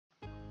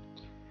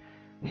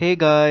Hey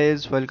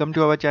guys, welcome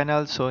to our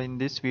channel. So in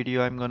this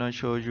video I'm gonna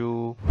show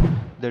you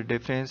the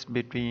difference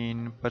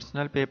between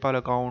personal PayPal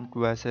account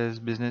versus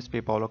business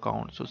PayPal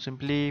account. So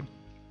simply,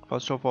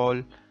 first of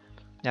all,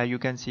 now you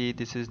can see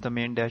this is the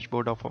main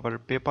dashboard of our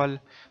PayPal.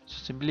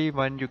 So simply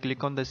when you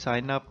click on the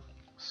sign up,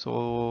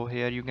 so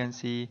here you can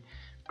see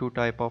two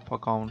type of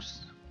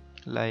accounts,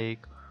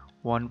 like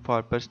one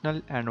for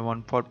personal and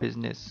one for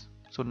business.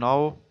 So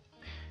now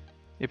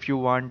if you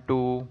want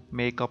to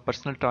make a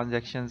personal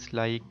transactions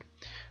like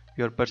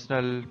your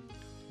personal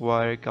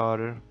work,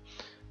 or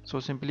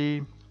so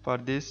simply for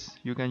this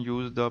you can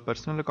use the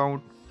personal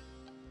account.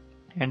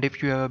 And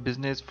if you have a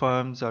business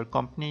firms or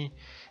company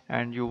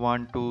and you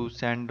want to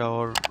send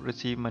or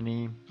receive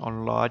money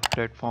on large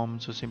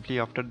platforms, so simply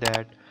after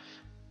that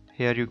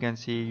here you can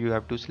see you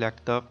have to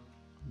select the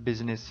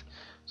business.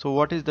 So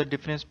what is the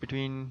difference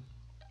between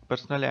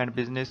personal and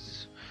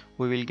business,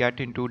 we will get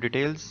into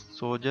details.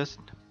 So just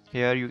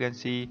here you can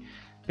see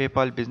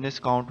PayPal business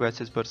account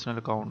versus personal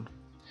account.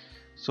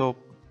 So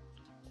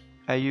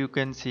as you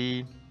can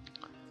see,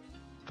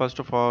 first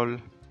of all,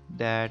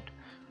 that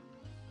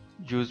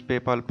use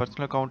PayPal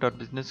personal account or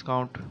business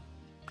account,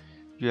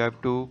 you have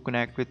to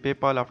connect with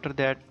PayPal. After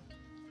that,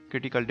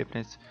 critical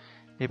difference,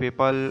 a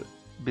PayPal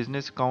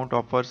business account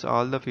offers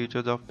all the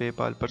features of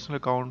PayPal personal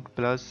account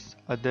plus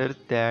others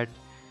that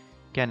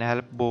can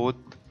help both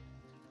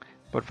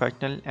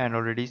professional and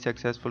already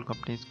successful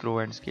companies grow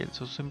and scale.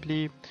 So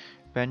simply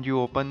when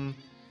you open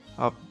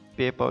a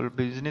PayPal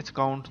business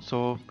account,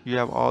 so you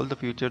have all the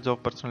features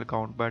of personal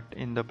account, but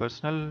in the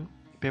personal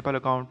PayPal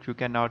account you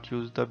cannot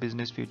use the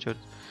business features.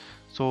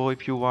 So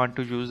if you want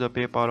to use the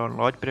PayPal on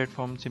large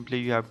platform, simply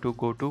you have to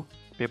go to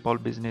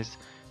PayPal business.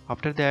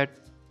 After that,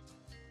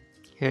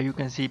 here you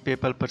can see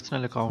PayPal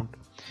personal account.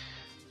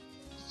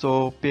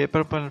 So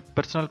PayPal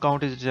personal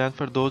account is designed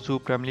for those who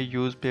primarily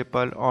use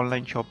PayPal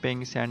online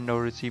shopping, send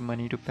or receive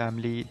money to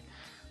family.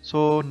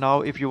 So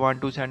now if you want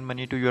to send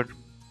money to your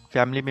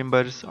family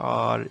members,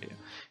 or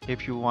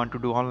if you want to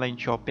do online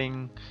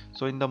shopping,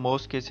 so in the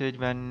most cases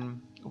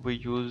when we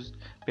use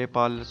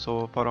PayPal,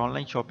 so for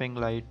online shopping,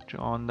 like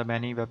on the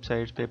many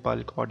websites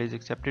PayPal card is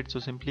accepted. So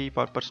simply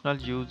for personal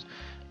use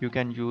you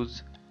can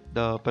use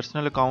the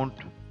personal account.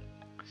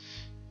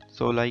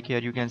 So like here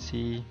you can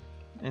see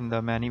in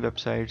the many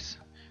websites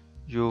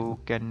you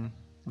can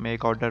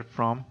make order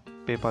from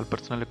PayPal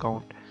personal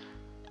account.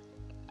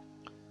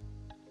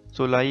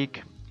 So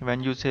like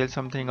when you sell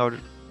something, or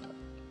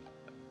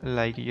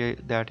like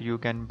that you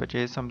can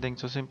purchase something,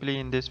 so simply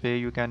in this way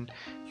you can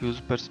use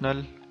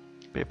personal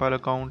PayPal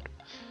account.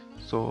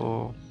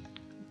 So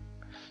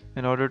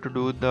in order to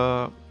do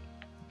the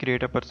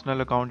create a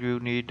personal account, you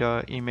need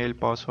a email,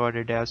 password,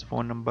 address,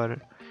 phone number,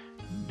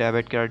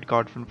 debit credit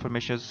card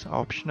information is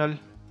optional,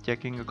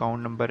 checking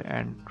account number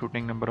and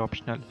routing number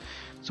optional.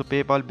 So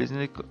PayPal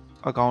business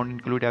account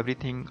include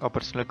everything a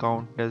personal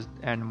account does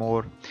and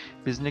more.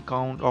 Business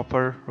account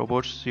offer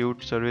robot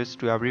suite service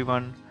to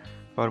everyone,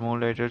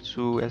 formulators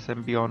to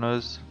SMB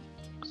owners.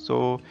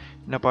 So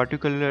in a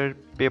particular,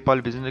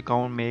 PayPal business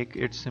account make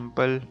it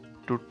simple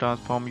to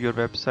transform your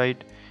website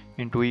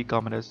into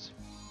e-commerce.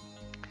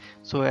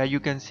 So as you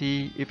can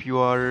see, if you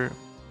are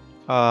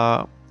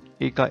uh,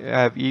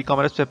 have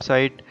e-commerce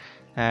website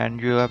and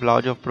you have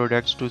large of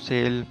products to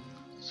sell,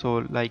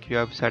 so like you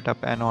have set up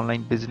an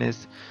online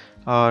business,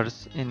 or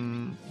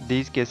in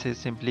these cases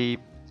simply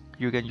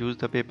you can use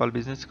the PayPal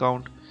business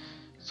account.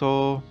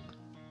 So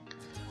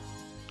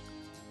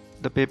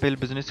the PayPal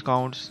business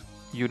accounts,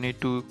 you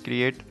need to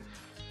create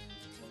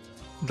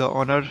the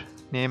owner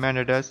name and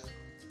address,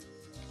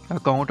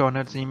 account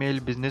owner's email,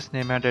 business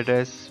name and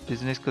address,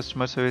 business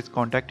customer service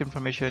contact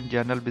information,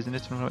 general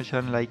business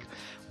information like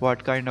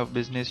what kind of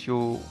business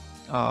you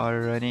are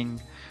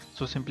running.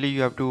 So simply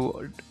you have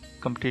to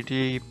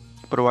completely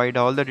provide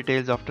all the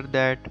details. After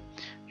that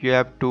you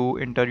have to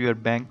enter your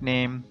bank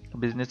name,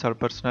 business or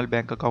personal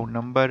bank account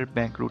number,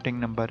 bank routing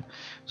number.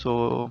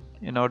 So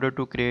in order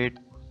to create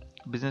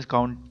business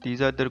account, these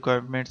are the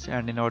requirements,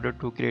 and in order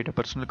to create a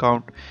personal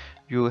account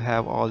you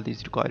have all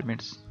these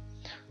requirements.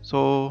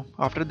 So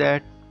after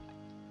that,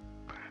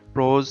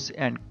 pros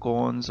and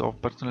cons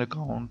of personal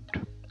account.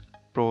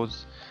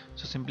 Pros,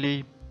 so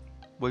simply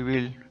we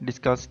will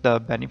discuss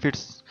the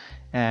benefits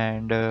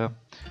and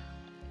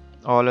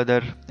all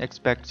other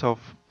aspects of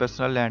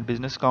personal and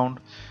business account.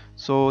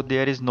 So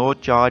there is no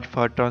charge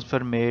for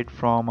transfer made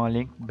from a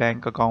linked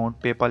bank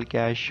account, PayPal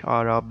Cash,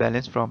 or a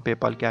balance from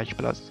PayPal Cash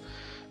Plus.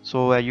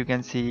 So you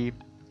can see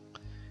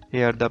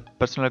here the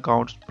personal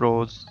accounts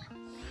pros.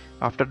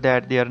 After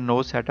that, there are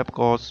no setup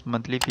costs,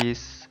 monthly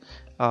fees,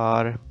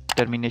 or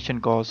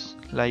termination costs.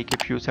 Like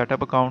if you set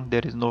up account,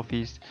 there is no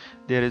fees,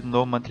 there is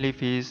no monthly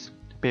fees,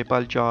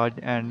 PayPal charge,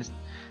 and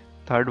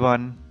third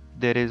one,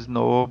 there is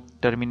no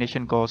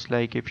termination cost.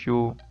 Like if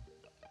you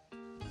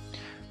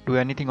do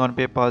anything on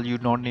PayPal, you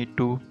don't need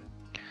to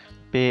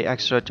pay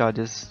extra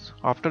charges.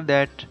 After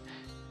that,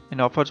 it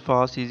offers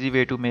fast, easy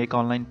way to make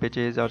online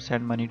purchase or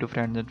send money to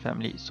friends and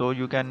family. So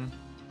you can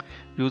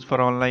use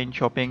for online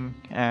shopping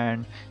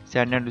and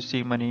send and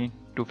receive money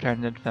to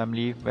friends and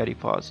family very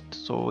fast.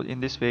 So in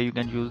this way you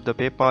can use the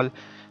PayPal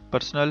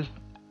Personal.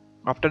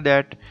 After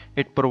that,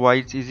 it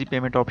provides easy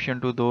payment option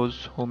to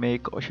those who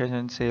make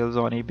occasion sales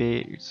on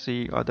eBay,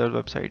 Etsy, other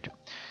website.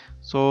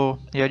 So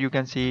here you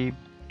can see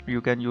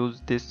you can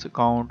use this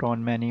account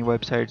on many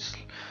websites.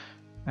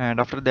 And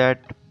after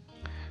that,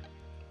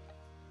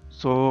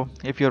 so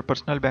if your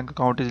personal bank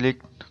account is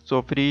linked,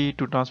 so free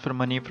to transfer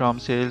money from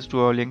sales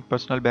to a linked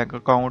personal bank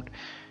account.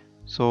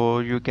 So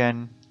you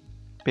can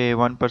pay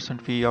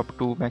 1% fee up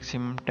to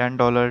maximum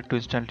 $10 to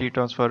instantly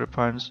transfer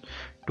funds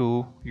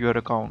to your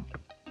account.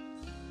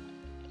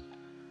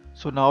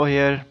 So now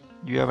here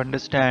you have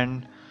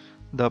understand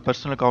the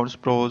personal accounts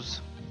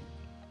pros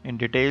in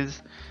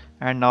details,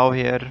 and now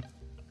here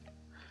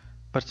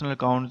personal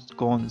accounts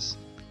cons.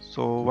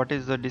 So what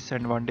is the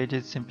disadvantage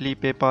is simply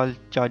PayPal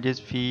charges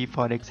fee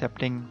for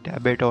accepting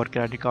debit or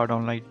credit card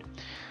online.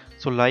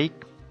 So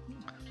like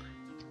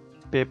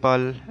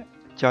PayPal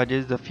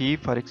charges the fee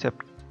for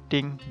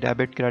accepting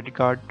debit credit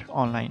card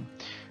online.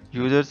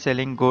 Users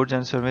selling goods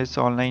and services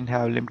online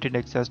have limited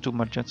access to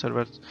merchant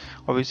servers.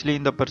 Obviously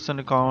in the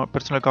personal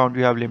account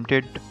you have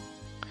limited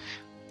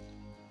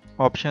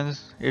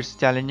options. It's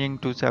challenging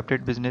to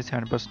separate business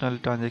and personal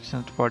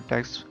transactions for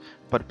tax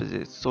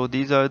purposes. So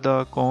these are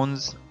the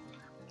cons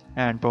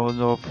and pros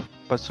of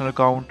personal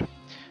account.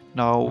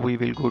 Now we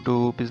will go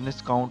to business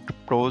account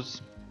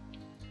pros.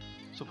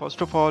 So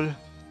first of all,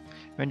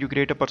 when you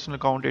create a personal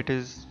account, it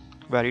is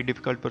very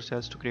difficult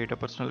process to create a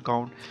personal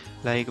account.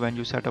 Like when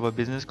you set up a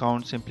business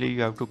account, simply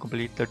you have to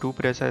complete the two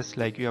process,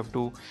 like you have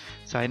to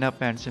sign up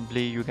and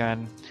simply you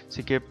can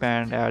skip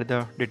and add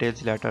the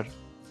details later.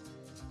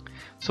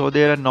 So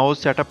there are no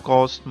setup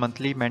costs,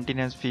 monthly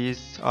maintenance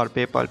fees or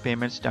PayPal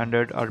payment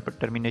standard or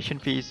termination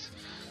fees.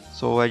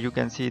 So as you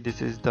can see, this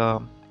is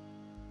the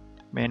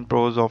main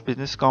pros of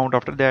business account.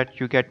 After that,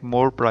 you get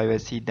more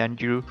privacy than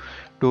you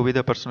do with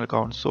a personal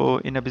account. So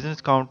in a business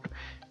account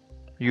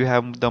you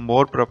have the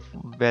more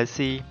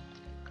privacy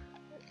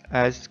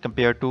as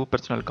compared to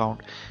personal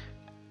account.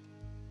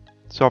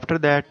 So after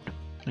that,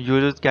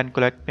 users can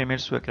collect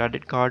payments to a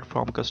credit card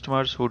from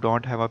customers who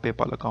don't have a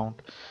PayPal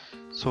account.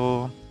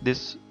 So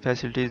this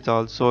facility is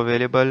also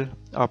available.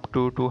 Up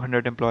to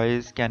 200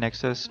 employees can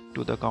access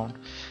to the account.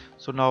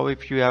 So now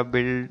if you have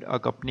built a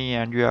company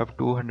and you have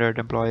 200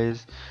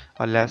 employees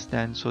or less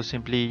than, so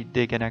simply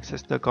they can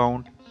access the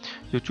account.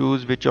 You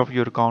choose which of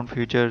your account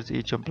features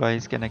each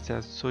employees can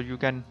access. So you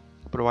can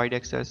provide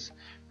access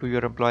to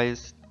your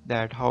employees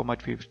that how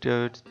much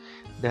features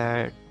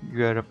that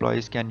your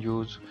employees can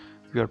use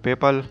your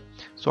PayPal.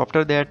 So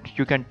after that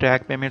you can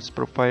track payments,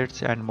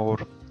 profits and more.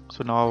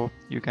 So now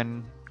you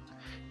can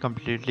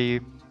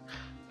completely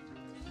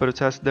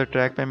process the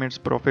track payments,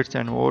 profits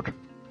and more.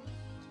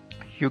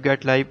 You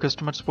get live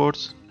customer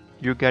supports,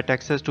 you get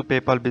access to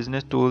PayPal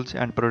business tools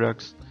and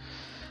products.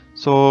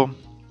 So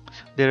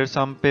there are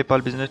some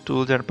PayPal business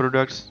tools and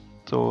products,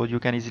 so you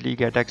can easily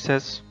get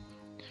access.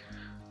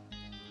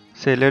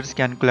 Sellers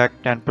can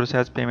collect and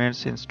process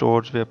payments in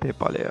stores via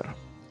PayPal here.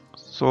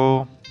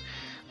 So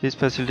this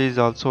facility is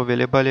also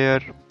available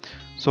here.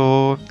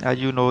 So as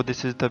you know,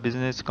 this is the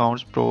business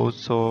accounts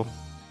pros. So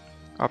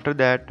after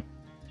that,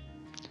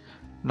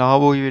 now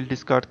we will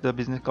discuss the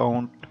business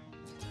account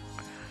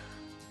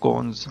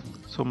cons.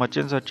 So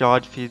merchants are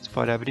charged fees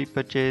for every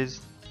purchase.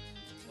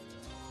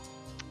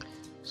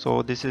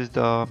 So this is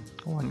the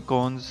one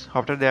cons.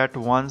 After that,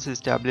 once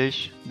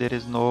established, there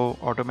is no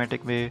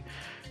automatic way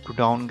to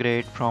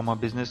downgrade from a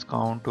business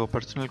account to a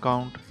personal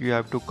account. You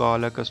have to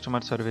call a customer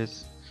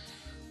service.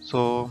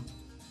 So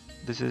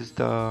this is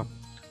the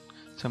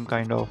some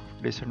kind of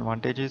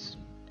disadvantages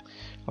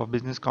of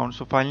business account.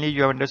 So finally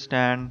you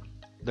understand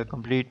the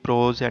complete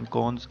pros and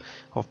cons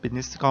of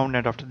business account,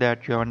 and after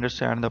that you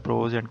understand the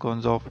pros and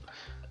cons of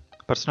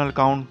personal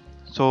account,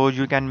 so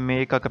you can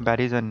make a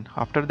comparison.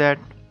 After that,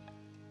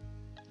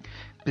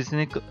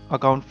 business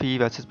account fee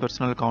versus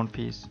personal account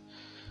fees.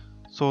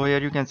 So here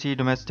you can see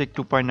domestic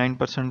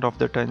 2.9% of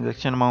the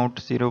transaction amount,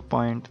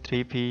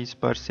 0.3 fees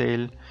per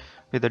sale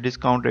with a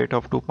discount rate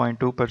of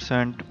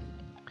 2.2%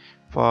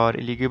 for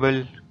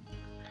eligible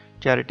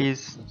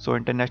charities. So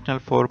international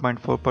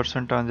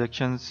 4.4%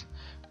 transactions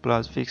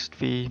plus fixed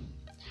fee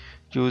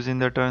used in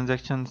the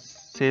transactions.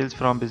 Sales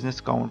from business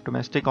account,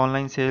 domestic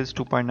online sales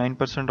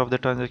 2.9% of the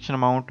transaction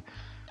amount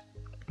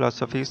plus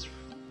a fixed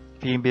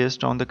fee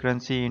based on the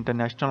currency.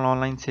 International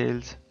online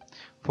sales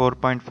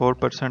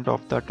 4.4%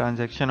 of the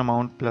transaction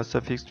amount plus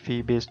a fixed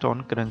fee based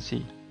on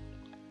currency.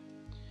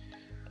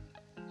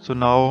 So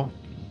now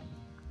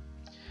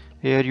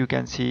here you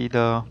can see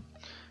the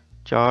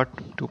chart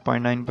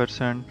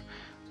 2.9%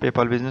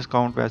 PayPal business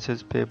account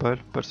versus PayPal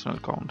personal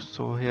account.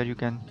 So here you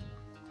can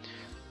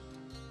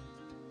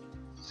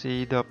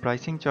see the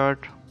pricing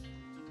chart.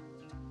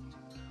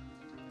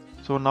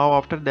 So now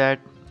after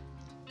that,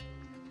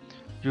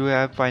 you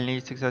have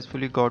finally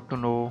successfully got to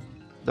know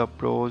the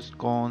pros,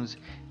 cons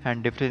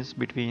and difference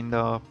between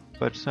the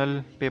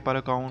personal PayPal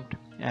account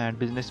and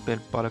business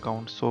PayPal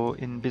account. So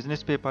in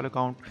business PayPal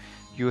account,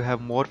 you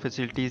have more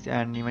facilities,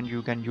 and even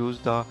you can use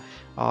the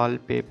all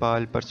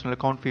PayPal personal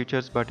account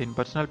features. But in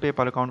personal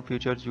PayPal account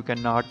features you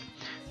cannot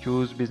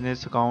use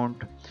business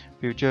account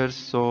features.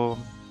 So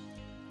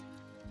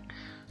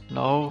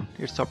now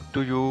it's up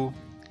to you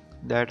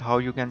that how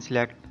you can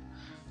select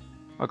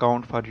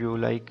account for you.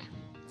 Like,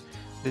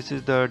 this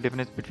is the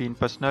difference between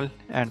personal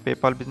and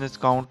PayPal business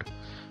account.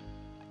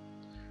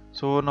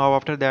 So now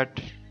after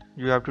that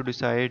you have to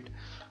decide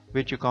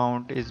which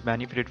account is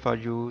benefited for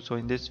you. So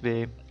in this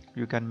way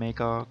you can make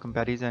a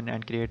comparison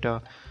and create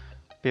a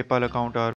PayPal account or